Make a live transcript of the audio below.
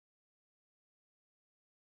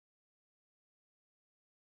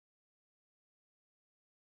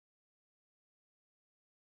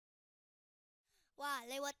哇！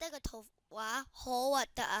你畫得個圖畫好核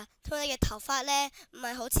突啊！同埋你嘅頭髮咧，唔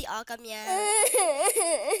係好似我咁樣。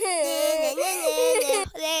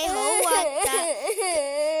你好核突，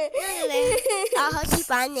跟住你，我好似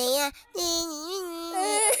扮你啊！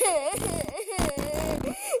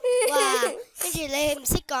哇！跟住你唔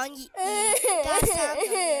識講2+3咁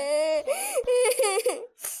樣。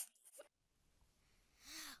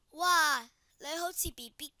哇！你好似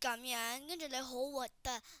BB 咁樣，跟住你好核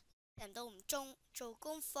突。成到唔做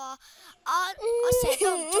功課，我成日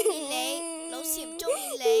都唔中意你，老師唔中意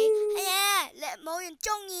你，哎呀，你冇人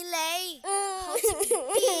中意你，好似 BB。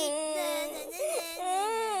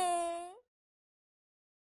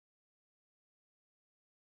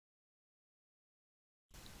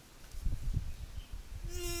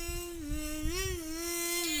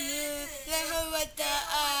你好核突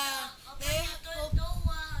啊！你好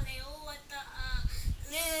核突啊！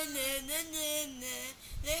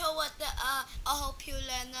你好核突啊！我好漂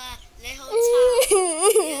亮啊！你好醜，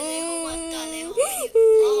你好核突，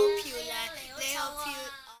我好漂亮，你好漂亮。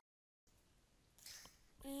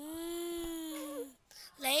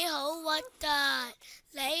你好核突，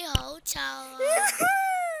你好臭啊！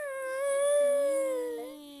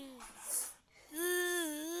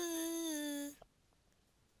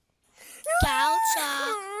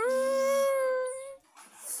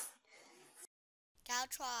搞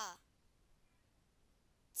錯，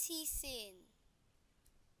黐線！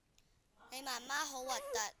你媽媽好核突，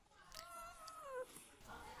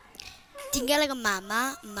點解你個媽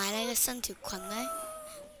媽唔買你個新條裙呢？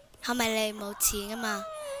係咪你冇錢啊嘛？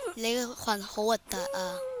你個裙好核突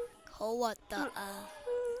啊，好核突啊！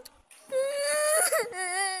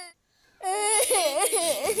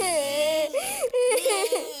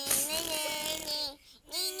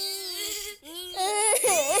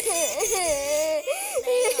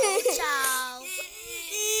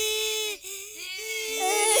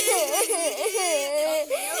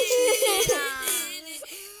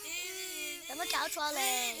有冇搞錯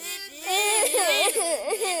咧？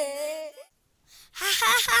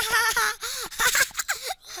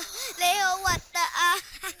你好核突啊！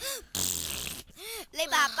你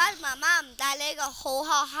爸爸媽媽唔帶你個好學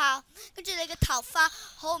校，跟住你個頭髮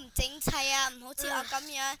好唔整齊啊，唔好似我咁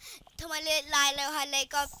樣，同埋你瀨尿係你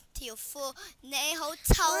個條褲，你好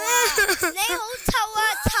臭啊！你好臭啊，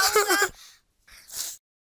臭㗎！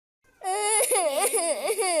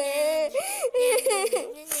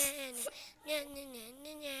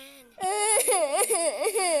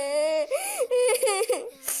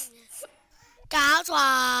搞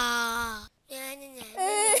錯！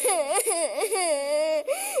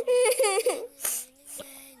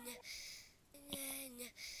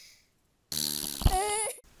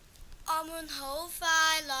我們好快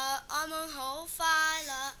樂，我們好快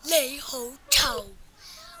樂。你好臭！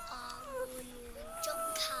我們玩足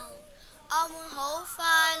球，我們好快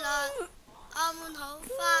樂，我們好快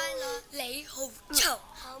樂。你好臭！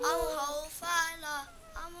我們好快樂，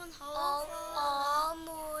我們好快樂。我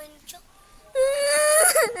們足。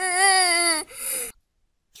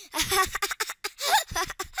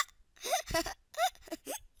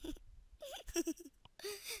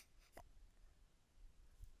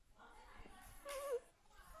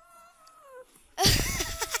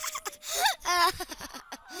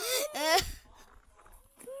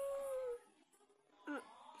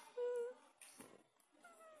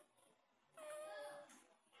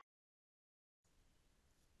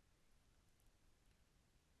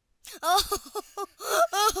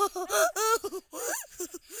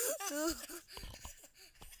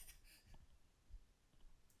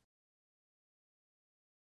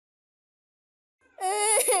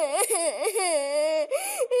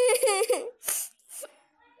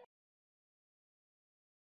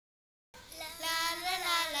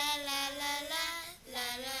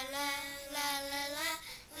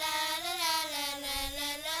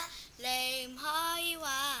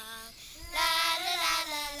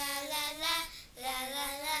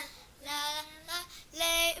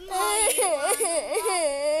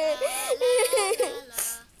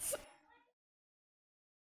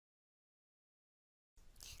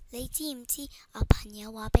你知唔知我朋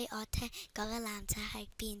友話俾我聽，嗰個男仔係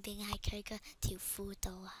便便喺佢個條褲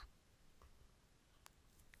度啊？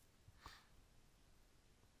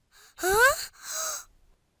嚇！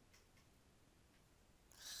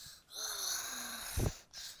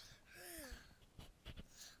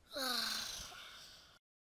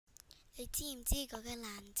你知唔知嗰個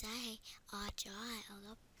男仔係屙咗喺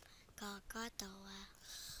我個哥哥度啊？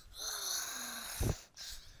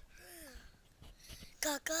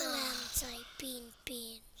哥哥男仔便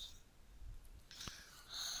便。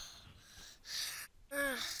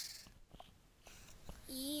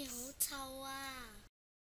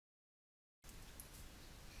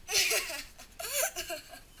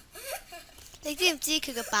你知唔知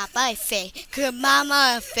佢嘅爸爸係肥，佢嘅媽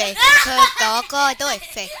媽係肥，佢嘅哥哥都係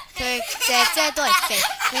肥，佢嘅姐姐都係肥，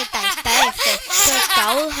佢嘅弟弟係肥，佢嘅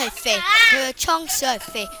狗係肥，佢嘅倉鼠係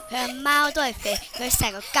肥，佢嘅貓都係肥，佢成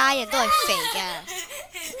個家人都係肥㗎，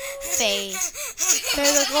肥，佢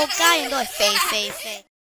嘅個家人都係肥肥肥。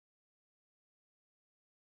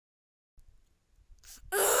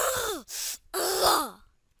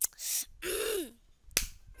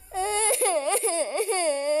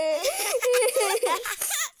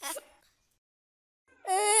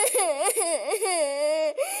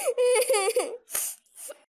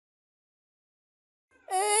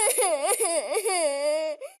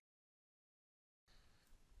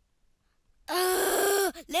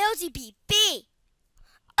你好似 BB。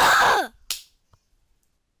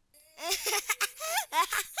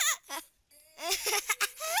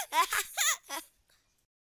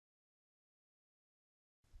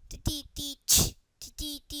滴滴滴滴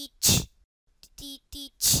滴滴滴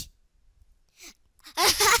滴滴。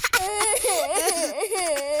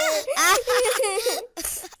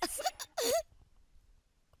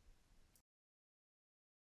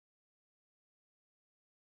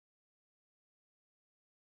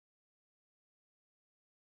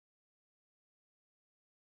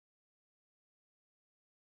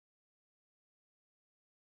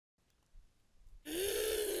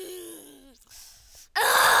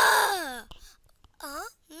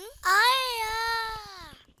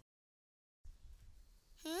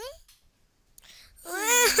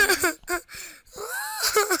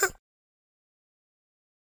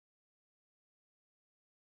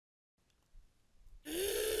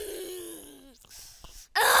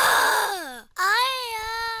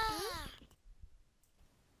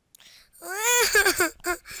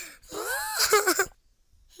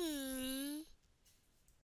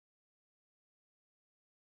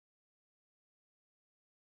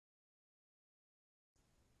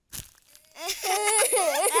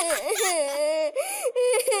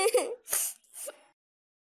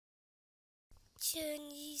祝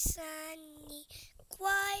你生日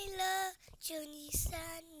快乐，祝你生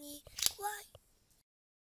日快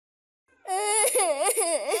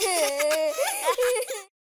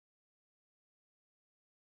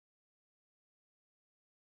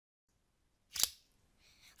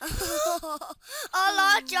我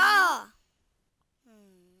攞咗。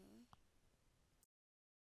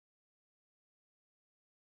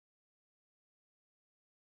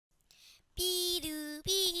比嘟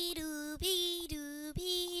比嘟比嘟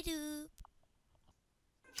比嘟，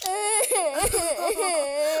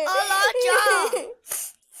我攞咗。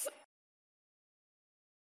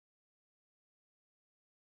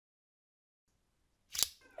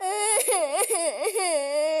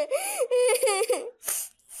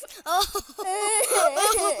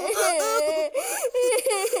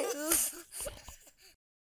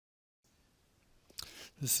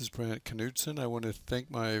This is Brant Knutzen. I want to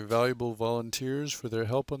thank my valuable volunteers for their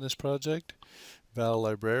help on this project. Val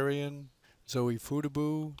Librarian, Zoe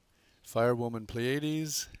Foodaboo, Firewoman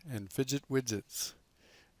Pleiades, and Fidget Widgets.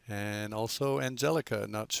 And also Angelica,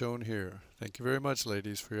 not shown here. Thank you very much,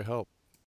 ladies, for your help.